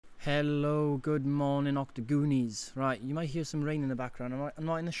Hello, good morning, Octagonies. Right, you might hear some rain in the background. I'm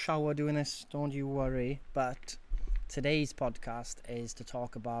not in the shower doing this, don't you worry. But today's podcast is to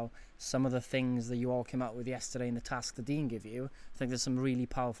talk about some of the things that you all came out with yesterday in the task that Dean gave you. I think there's some really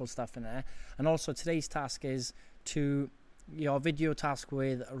powerful stuff in there. And also today's task is your video task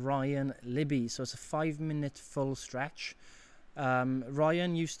with Ryan Libby. So it's a 5-minute full stretch.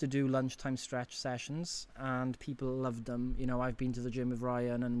 Ryan used to do lunchtime stretch sessions and people loved them. You know, I've been to the gym with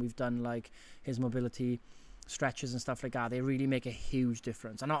Ryan and we've done like his mobility stretches and stuff like that. They really make a huge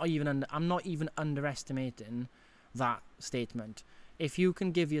difference. I'm not even underestimating that statement. If you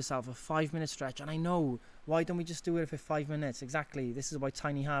can give yourself a 5-minute stretch, and I know, why don't we just do it for 5 minutes? Exactly, this is why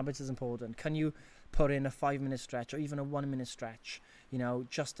tiny habits is important. Can you put in a 5-minute stretch or even a 1-minute stretch, you know,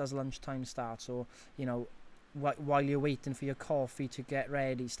 just as lunchtime starts, or, you know, while you're waiting for your coffee to get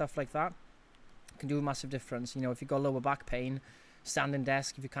ready, stuff like that can do a massive difference. You know, if you've got lower back pain, standing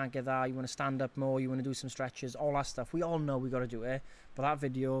desk, if you can't get that, you want to stand up more, you want to do some stretches, all that stuff, we all know we got to do it. But that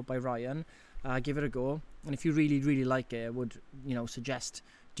video by Ryan, give it a go, and if you really like it, I would, you know, suggest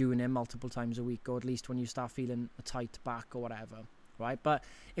doing it multiple times a week, or at least when you start feeling a tight back or whatever, right? But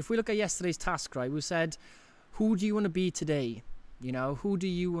if we look at yesterday's task, right, we said, who do you want to be today? You know, who do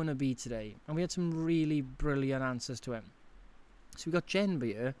you want to be today? And we had some really brilliant answers to it. So we got Jen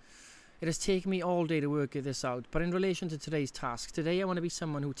here. It has taken me all day to work this out. But in relation to today's task, today I want to be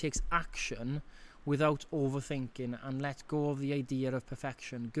someone who takes action without overthinking and let go of the idea of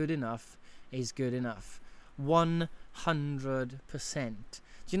perfection. Good enough is good enough. 100%. Do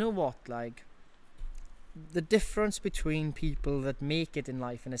you know what? Like, the difference between people that make it in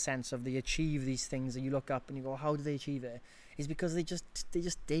life, in a sense of they achieve these things and you look up and you go, how do they achieve it? Is because they just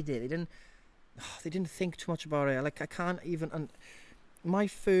did it. They didn't think too much about it. Like, I can't even my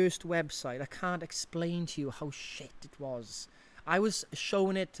first website, I can't explain to you how shit it was. I was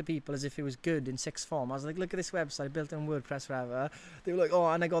showing it to people as if it was good in sixth form. I was like, look at this website built on WordPress forever. They were like, oh,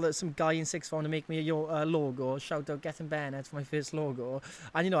 and I got some guy in sixth form to make me a logo. Shout out Getting Bennett for my first logo.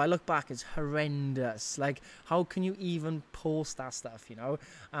 And, you know, I look back, it's horrendous. Like, how can you even post that stuff, you know?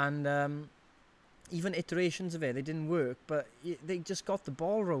 And even iterations of it, they didn't work, but they just got the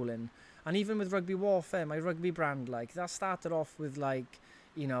ball rolling. And even with Rugby Warfare, my rugby brand, like, that started off with, like,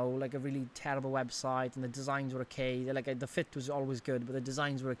 you know, like a really terrible website, and the designs were okay. The fit was always good, but the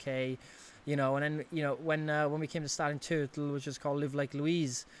designs were okay, you know. And then, you know, when we came to starting Turtle, which was called Live Like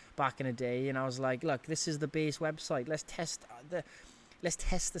Louise back in the day, and I was like, look, this is the base website. Let's test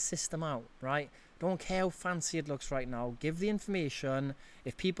the system out, right? Don't care how fancy it looks right now. Give the information.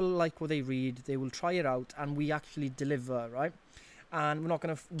 If people like what they read, they will try it out, and we actually deliver, right? And we're not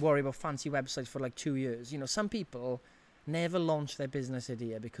going to worry about fancy websites for like 2 years. You know, some people never launch their business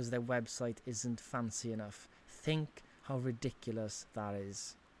idea because their website isn't fancy enough. Think how ridiculous that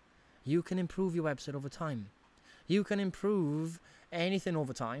is. You can improve your website over time. You can improve anything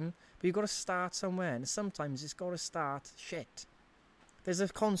over time, but you've got to start somewhere, and sometimes it's got to start shit. There's a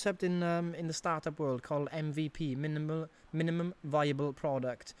concept in the startup world called MVP, minimum viable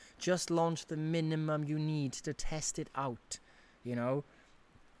product. Just launch the minimum you need to test it out, you know.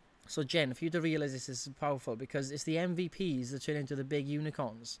 So Jen, for you to realize this is powerful, because it's the MVPs that turn into the big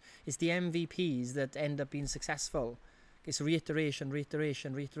unicorns. It's the MVPs that end up being successful. It's reiteration.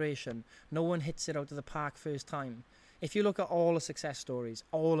 No one hits it out of the park first time. If you look at all the success stories,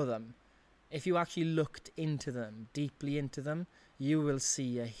 all of them, if you actually looked into them, deeply into them, you will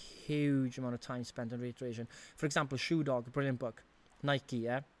see a huge amount of time spent on reiteration. For example, Shoe Dog, a brilliant book, Nike,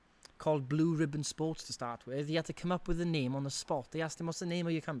 yeah? Called Blue Ribbon Sports to start with. He had to come up with a name on the spot. They asked him, what's the name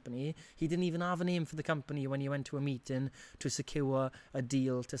of your company? He didn't even have a name for the company when he went to a meeting to secure a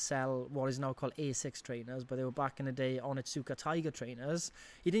deal to sell what is now called A6 trainers, but they were back in the day Onitsuka Tiger trainers.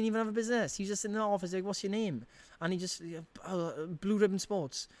 He didn't even have a business. He was just in the office like, what's your name? And he just, Blue Ribbon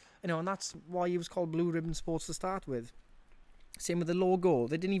Sports. You know, and that's why he was called Blue Ribbon Sports to start with. Same with the logo.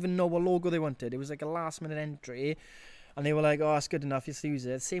 They didn't even know what logo they wanted. It was like a last minute entry. And they were like, oh, that's good enough, just use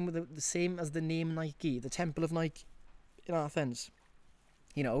it. Same with the same as the name Nike, the Temple of Nike in Athens.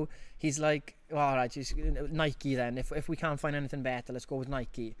 You know, he's like, oh, all right, just Nike then. If we can't find anything better, let's go with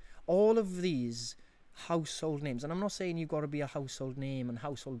Nike. All of these household names, and I'm not saying you've got to be a household name and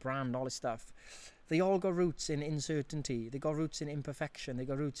household brand, all this stuff. They all got roots in uncertainty. They got roots in imperfection. They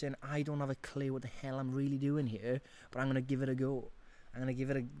got roots in, I don't have a clue what the hell I'm really doing here, but I'm going to give it a go. I'm going to give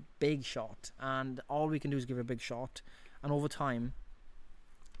it a big shot. And all we can do is give it a big shot. And over time,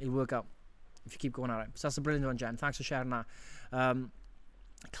 it'll work out if you keep going at it. So that's a brilliant one, Jen. Thanks for sharing that.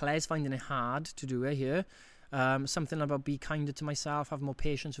 Claire's finding it hard to do it here. Something about be kinder to myself, have more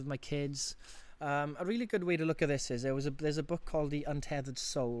patience with my kids. A really good way to look at this is there's a book called The Untethered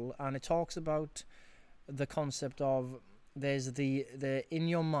Soul, and it talks about the concept of there's the in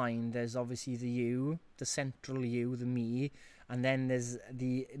your mind there's obviously the you, the central you, the me, and then there's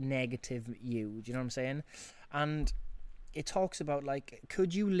the negative you. Do you know what I'm saying? And it talks about, like,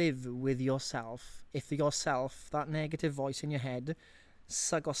 could you live with yourself if yourself, that negative voice in your head,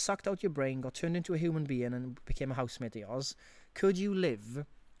 got sucked out your brain, got turned into a human being and became a housemate of yours? Could you live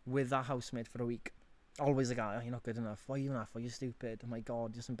with that housemate for a week? Always a guy, oh, you're not good enough. Why are you enough? Oh, you're stupid. Oh my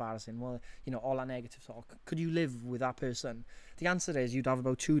God, just embarrassing. Well, all that negative talk. Could you live with that person? The answer is you'd have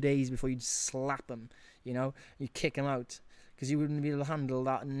about 2 days before you'd slap them. You'd kick them out because you wouldn't be able to handle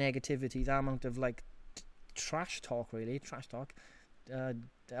that negativity, that amount of trash talk. I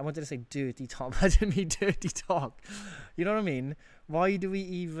wanted to say dirty talk, but I didn't mean dirty talk. You know what I mean? Why do we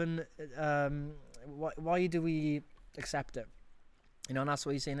even why do we accept it? And that's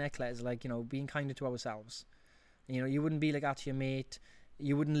what you're saying there, Claire, is being kinder to ourselves. You wouldn't be like that to your mate.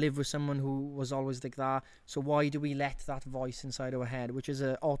 You wouldn't live with someone who was always like that. So why do we let that voice inside our head, which is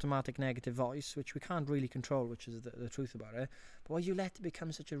an automatic negative voice, which we can't really control, which is the truth about it, but why do you let it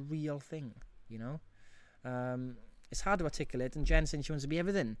become such a real thing, It's hard to articulate, and Jen said she wants to be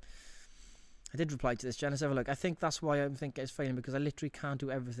everything. I did reply to this. Jen, let's have a look. I think that's why I'm thinking it's failing, because I literally can't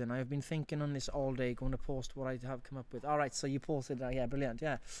do everything. I have been thinking on this all day, going to post what I have come up with. All right, so you posted that. Yeah, brilliant.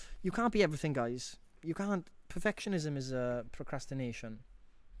 Yeah. You can't be everything, guys. You can't. Perfectionism is procrastination.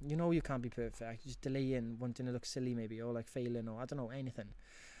 You can't be perfect. You just delay in wanting to look silly maybe, or failing, or I don't know, anything.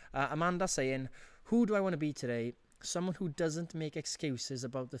 Amanda saying, who do I want to be today? Someone who doesn't make excuses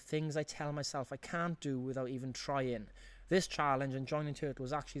about the things I tell myself I can't do without even trying. This challenge and joining Turtle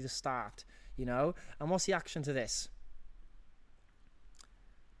was actually the start, And what's the action to this?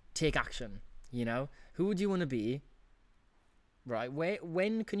 Take action, Who would you want to be? Right,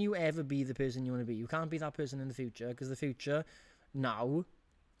 when can you ever be the person you want to be? You can't be that person in the future, because the future now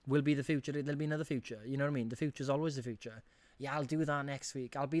will be the future. There'll be another future, you know what I mean? The future's always the future. Yeah, I'll do that next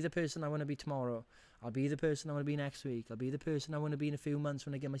week. I'll be the person I want to be tomorrow. I'll be the person I want to be next week. I'll be the person I want to be in a few months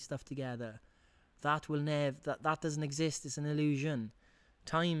when I get my stuff together. That will never, that doesn't exist. It's an illusion.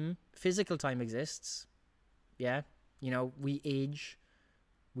 Time, physical time exists. Yeah. We age,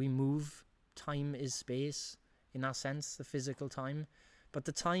 we move. Time is space in that sense, the physical time. But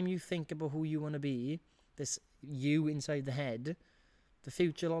the time you think about who you want to be, this you inside the head, the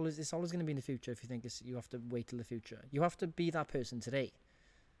future it's always going to be in the future. If you think you have to wait till the future, you have to be that person today.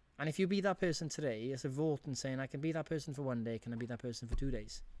 And if you be that person today, it's a vote and saying, I can be that person for 1 day, can I be that person for 2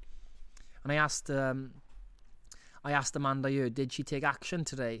 days? And I asked Amanda here, did she take action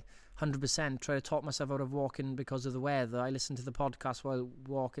today? 100%. Try to talk myself out of walking because of the weather. I listened to the podcast while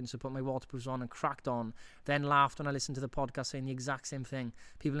walking, so put my waterproofs on and cracked on. Then laughed when I listened to the podcast saying the exact same thing.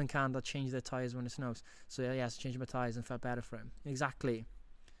 People in Canada change their tyres when it snows. So yeah, I changed my tyres and felt better for him. Exactly.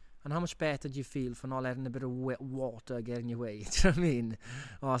 And how much better do you feel for not letting a bit of wet water get in your way? Do you know what I mean?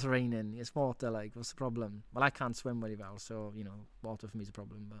 Oh, it's raining. It's water, what's the problem? Well, I can't swim very well, so, water for me is a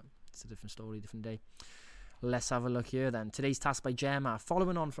problem, but it's a different story, different day. Let's have a look here then. Today's task by Gemma.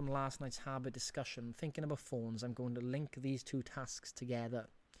 Following on from last night's habit discussion, thinking about phones, I'm going to link these two tasks together.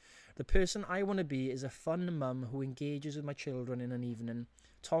 The person I want to be is a fun mum who engages with my children in an evening,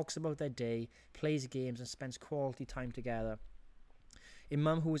 talks about their day, plays games and spends quality time together. A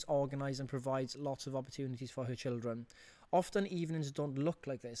mum who is organised and provides lots of opportunities for her children. Often evenings don't look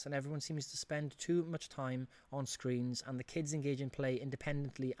like this, and everyone seems to spend too much time on screens, and the kids engage in play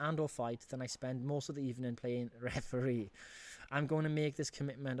independently and or fight. Then I spend most of the evening playing referee. I'm going to make this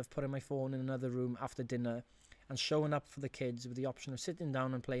commitment of putting my phone in another room after dinner and showing up for the kids with the option of sitting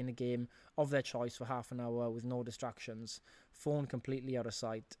down and playing a game of their choice for half an hour with no distractions. Phone completely out of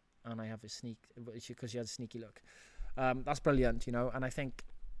sight, and I have a sneak, because she has a sneaky look. That's brilliant, and I think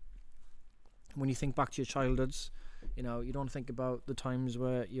when you think back to your childhoods, you don't think about the times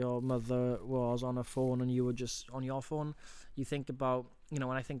where your mother was on her phone and you were just on your phone. You think about, when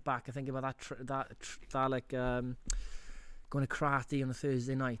I think back, I think about that going to karate on a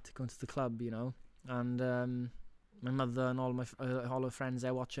Thursday night, going to the club, and my mother and all her friends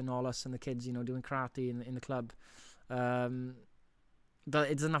there watching all us and the kids, doing karate in the club.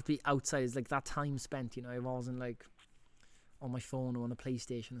 But it doesn't have to be outside. It's that time spent, it wasn't on my phone or on a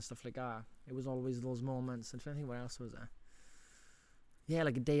PlayStation and stuff like that. It was always those moments. I'm trying to think what else was there. Yeah,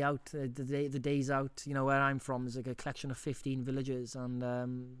 a day out, the days out, where I'm from is a collection of 15 villages, and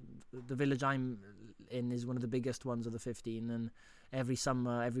the village I'm in is one of the biggest ones of the 15, and every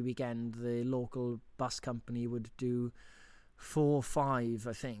summer, every weekend, the local bus company would do 4 or 5,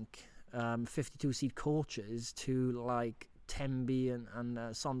 I think, 52-seat coaches to Tenby and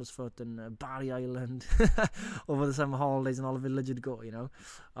Saundersfoot and Barry Island over the summer holidays and all the village would go, you know.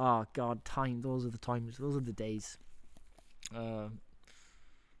 Oh, God, those are the times. Those are the days.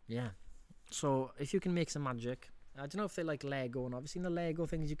 Yeah. So, if you can make some magic, I don't know if they like Lego, and obviously the Lego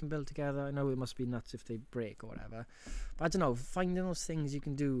things you can build together. I know it must be nuts if they break or whatever. But I don't know, finding those things you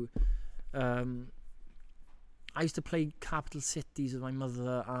can do. I used to play Capital Cities with my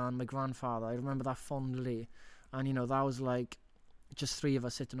mother and my grandfather. I remember that fondly. And, you know, that was like just three of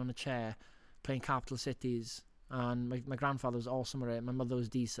us sitting on a chair playing Capital Cities. And my grandfather was awesome at it. My mother was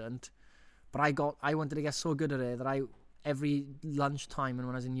decent. But I wanted to get so good at it that every lunchtime and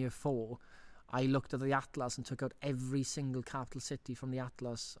when I was in year 4, I looked at the atlas and took out every single capital city from the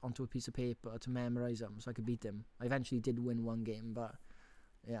atlas onto a piece of paper to memorise them so I could beat him. I eventually did win one game, but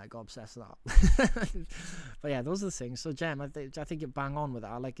yeah, I got obsessed with that. But yeah, those are the things. So Jem, I think you bang on with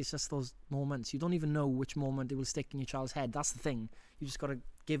that. Like, it's just those moments. You don't even know which moment it will stick in your child's head. That's the thing. You just got to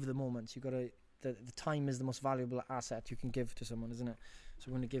give the moments. You got to. The time is the most valuable asset you can give to someone, isn't it? So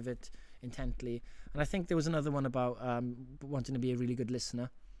we're going to give it intently. And I think there was another one about wanting to be a really good listener.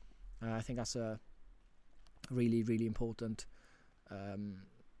 I think that's a really, really important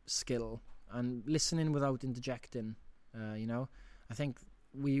skill. And listening without interjecting, you know. I think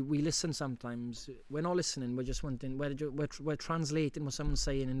we listen sometimes. We're not listening. We're just wanting. We're translating what someone's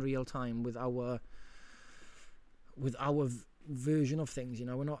saying in real time with our version of things. You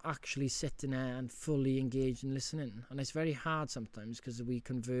know, we're not actually sitting there and fully engaged in listening. And it's very hard sometimes because we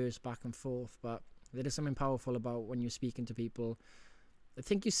converse back and forth. But there is something powerful about when you're speaking to people. I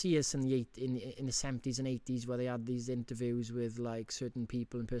think you see us in the 70s and 80s where they had these interviews with like certain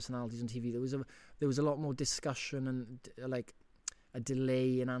people and personalities on TV. There was a lot more discussion and like a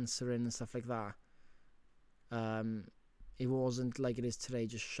delay in answering and stuff like that. It wasn't like it is today,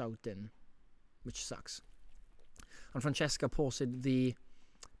 just shouting, which sucks. And Francesca posted the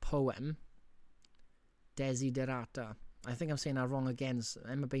poem Desiderata. I think I'm saying that wrong again.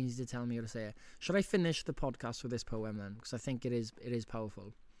 Emma Baines did tell me how to say it. Should I finish the podcast with this poem then? Because I think it is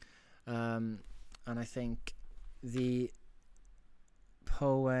powerful. And I think the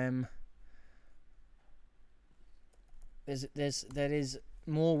poem there is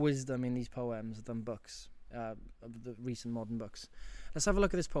more wisdom in these poems than books, of the recent modern books. Let's have a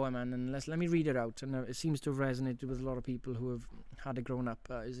look at this poem, and let me read it out. And it seems to have resonated with a lot of people who have had it grown up.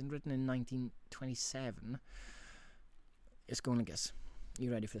 It's written in 1927. It's going like this.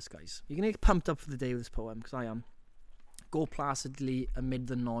 You ready for this, guys? You're going to get pumped up for the day with this poem, because I am. Go placidly amid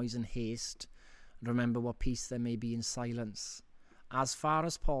the noise and haste, and remember what peace there may be in silence. As far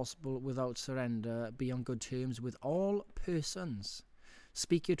as possible, without surrender, be on good terms with all persons.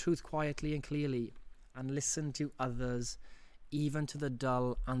 Speak your truth quietly and clearly, and listen to others, even to the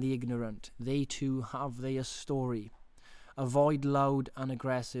dull and the ignorant. They too have their story. Avoid loud and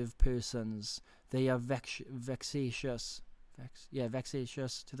aggressive persons. They are vexatious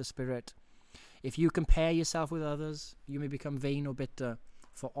to the spirit. If you compare yourself with others, you may become vain or bitter,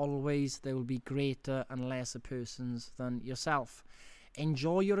 for always there will be greater and lesser persons than yourself.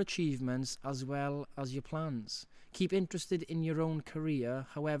 Enjoy your achievements as well as your plans. Keep interested in your own career,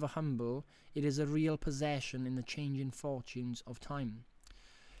 however humble. It is a real possession in the changing fortunes of time.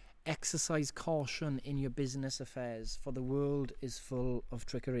 Exercise caution in your business affairs, for the world is full of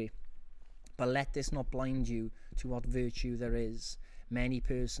trickery. But let this not blind you to what virtue there is. Many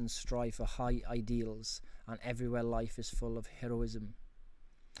persons strive for high ideals, and everywhere life is full of heroism.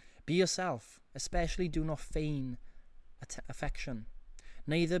 Be yourself, especially do not feign affection.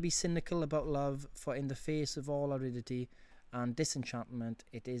 Neither be cynical about love, for in the face of all aridity and disenchantment,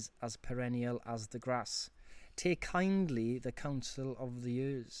 it is as perennial as the grass. Take kindly the counsel of the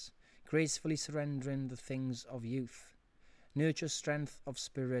years, gracefully surrendering the things of youth. Nurture strength of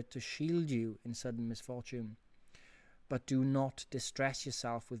spirit to shield you in sudden misfortune. But do not distress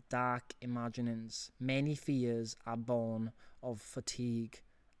yourself with dark imaginings. Many fears are born of fatigue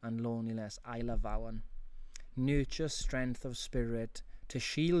and loneliness. I love that one. Nurture strength of spirit to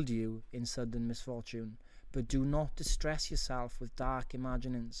shield you in sudden misfortune. But do not distress yourself with dark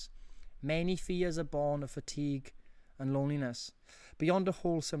imaginings. Many fears are born of fatigue and loneliness. Beyond a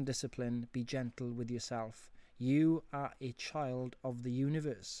wholesome discipline, be gentle with yourself. You are a child of the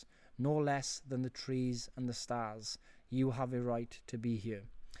universe, no less than the trees and the stars. You have a right to be here.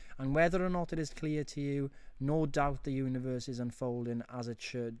 And whether or not it is clear to you, no doubt the universe is unfolding as it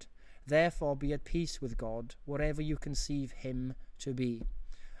should. Therefore be at peace with God, whatever you conceive him to be,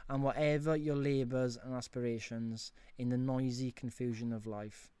 and whatever your labours and aspirations in the noisy confusion of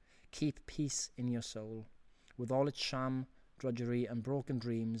life. Keep peace in your soul. With all its sham, drudgery and broken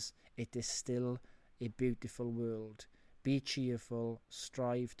dreams, it is still a beautiful world. Be cheerful,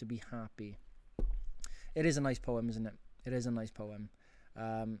 strive to be happy. It is a nice poem, isn't it? It is a nice poem.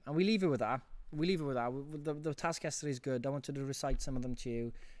 And we leave it with that. The task yesterday is good. I wanted to recite some of them to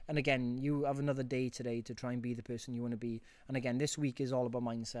you. And again, you have another day today to try and be the person you want to be. And again, this week is all about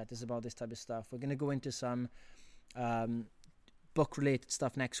mindset. It's about this type of stuff. We're going to go into some book-related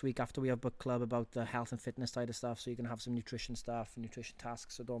stuff next week after we have book club about the health and fitness side of stuff. So you can have some nutrition stuff, nutrition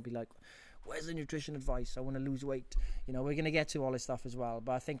tasks. So don't be like, where's the nutrition advice? I want to lose weight. You know, we're going to get to all this stuff as well.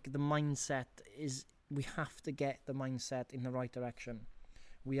 But I think the mindset is, we have to get the mindset in the right direction.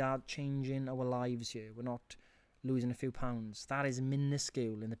 We are changing our lives here. We're not losing a few pounds. That is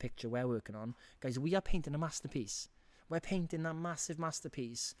minuscule in the picture we're working on. Guys, we are painting a masterpiece. We're painting that massive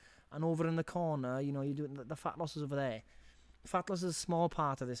masterpiece. And over in the corner, you know, you're doing the fat loss is over there. Fat loss is a small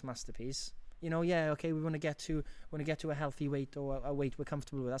part of this masterpiece. You know, yeah, okay, we want to get to a healthy weight or a weight we're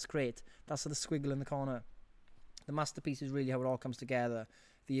comfortable with. That's great. That's the squiggle in the corner. The masterpiece is really how it all comes together.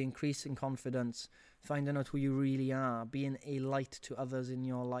 The increase in confidence, finding out who you really are, being a light to others in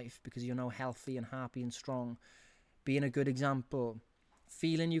your life because you're now healthy and happy and strong, being a good example,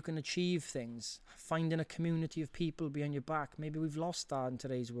 feeling you can achieve things, finding a community of people behind your back. Maybe we've lost that in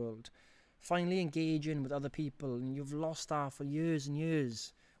today's world. Finally engaging with other people, and you've lost that for years and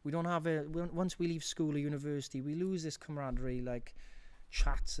years. We don't have once we leave school or university, we lose this camaraderie, like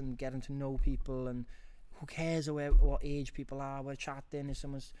chats and getting to know people, and who cares what age people are. We're chatting, if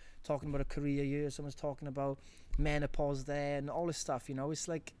someone's talking about a career year, someone's talking about menopause there, and all this stuff, you know. It's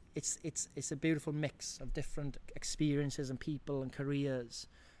like, it's a beautiful mix of different experiences and people and careers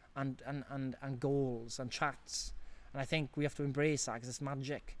and goals and chats. And I think we have to embrace that because it's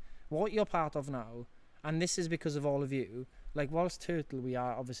magic. What you're part of now, and this is because of all of you, like whilst Turtle, we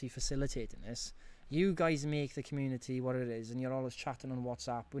are obviously facilitating this, you guys make the community what it is, and you're always chatting on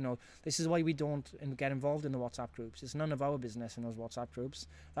WhatsApp. You know, this is why we don't get involved in the WhatsApp groups. It's none of our business in those WhatsApp groups.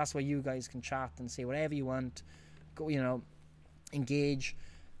 That's where you guys can chat and say whatever you want, go, you know, engage,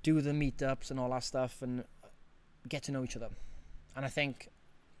 do the meetups and all that stuff, and get to know each other. And I think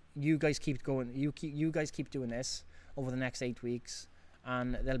you guys keep going. You guys keep doing this over the next 8 weeks,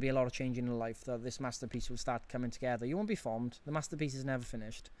 and there'll be a lot of change in your life. That this masterpiece will start coming together. You won't be formed. The masterpiece is never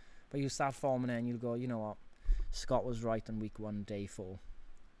finished. But you'll start forming it and you'll go, you know what, Scott was right on week 1, day 4.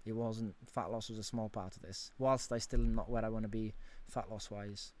 It wasn't, fat loss was a small part of this. Whilst I still not where I want to be fat loss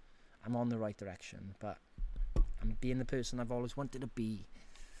wise, I'm on the right direction. But I'm being the person I've always wanted to be.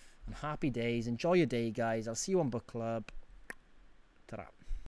 And happy days. Enjoy your day, guys. I'll see you on book club. Ta-ra.